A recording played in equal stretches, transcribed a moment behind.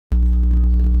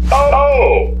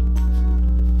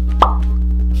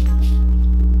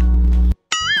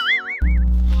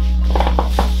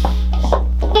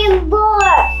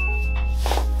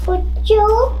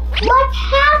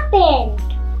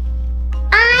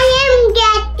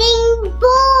getting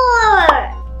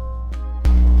bored.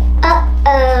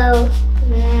 Uh-oh.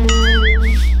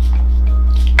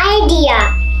 Idea.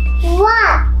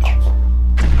 What?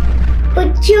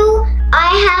 Pucchu, I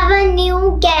have a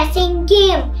new guessing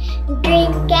game.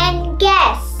 Drink and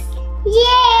guess.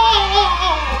 Yay!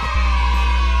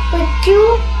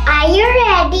 Pucchu, are you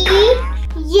ready?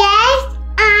 Yes,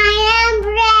 I am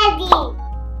ready.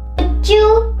 Pucchu,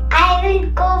 I will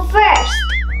go first.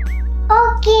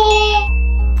 Okay.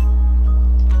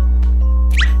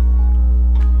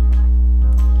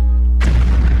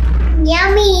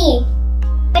 Yummy.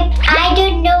 But I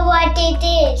don't know what it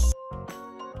is.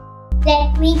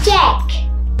 Let me check.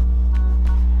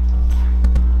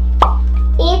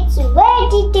 It's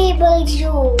vegetable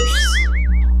juice.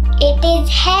 It is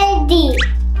healthy.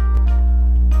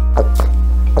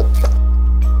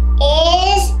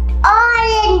 It's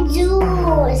orange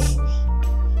juice.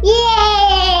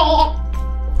 Yay!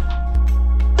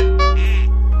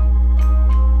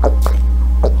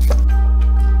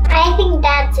 I think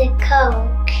that's a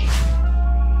Coke.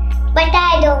 But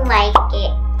I don't like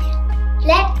it.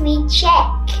 Let me check.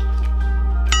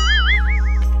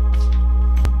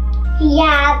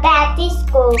 Yeah, that is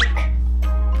Coke.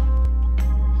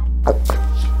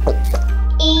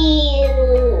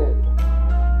 Ew.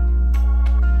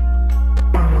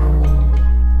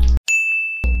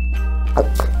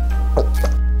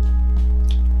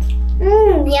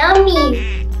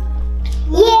 Yummy.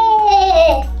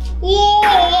 Yay!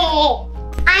 Yay!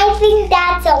 I think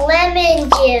that's a lemon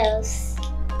juice.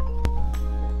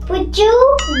 Pucchu,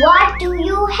 what do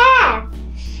you have?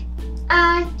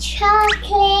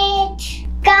 Chocolate.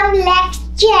 Come, let's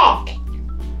check.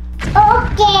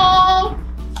 Okay.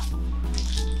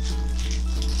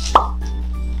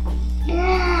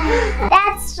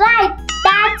 That's right.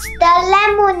 That's the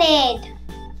lemonade.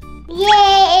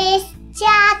 Yes,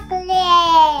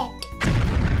 chocolate.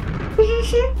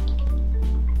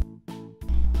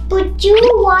 Pucchu,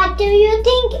 what do you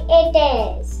think it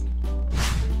is?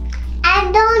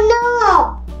 I don't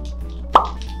know.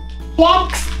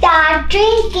 Let's start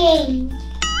drinking.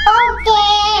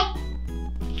 Okay.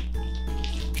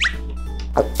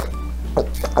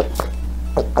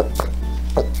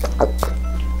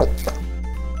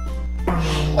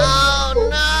 Oh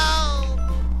no!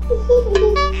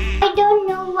 I don't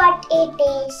know what it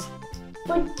is.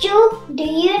 Pucchu, do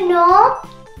you know?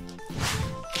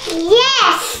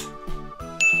 Yes!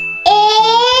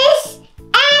 It's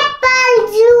apple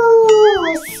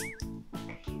juice!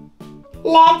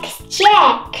 Let's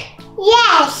check.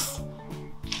 Yes!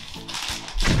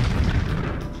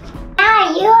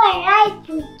 Ah, you are right,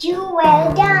 Pucchu.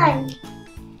 Well done.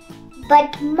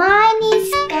 But mine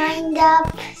is kind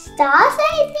of stars,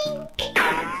 I think.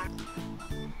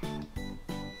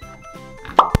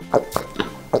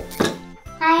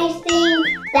 I think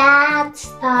that's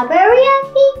strawberry, I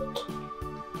think.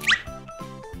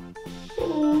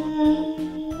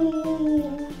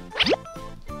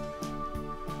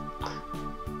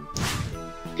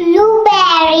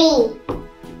 Blueberry.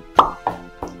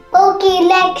 Okay,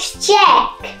 let's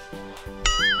check.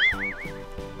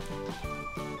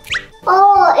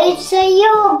 Oh, it's a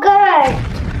yogurt.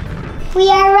 We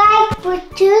are right for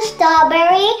 2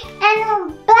 strawberry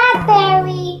and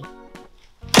blackberry.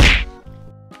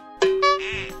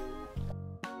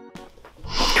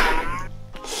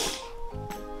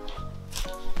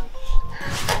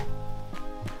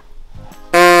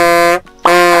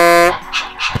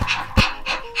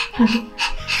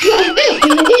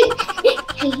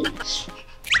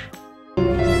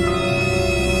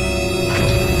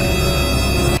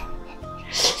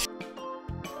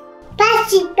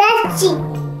 Patsy.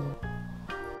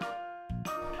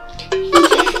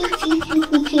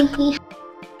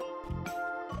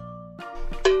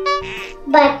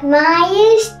 But mine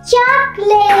is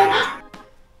chocolate.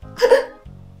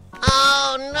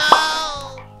 Oh no!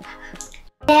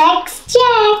 Let's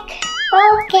check.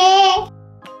 Okay.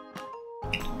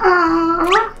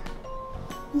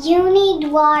 You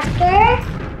need water?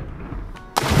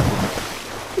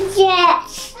 Yeah.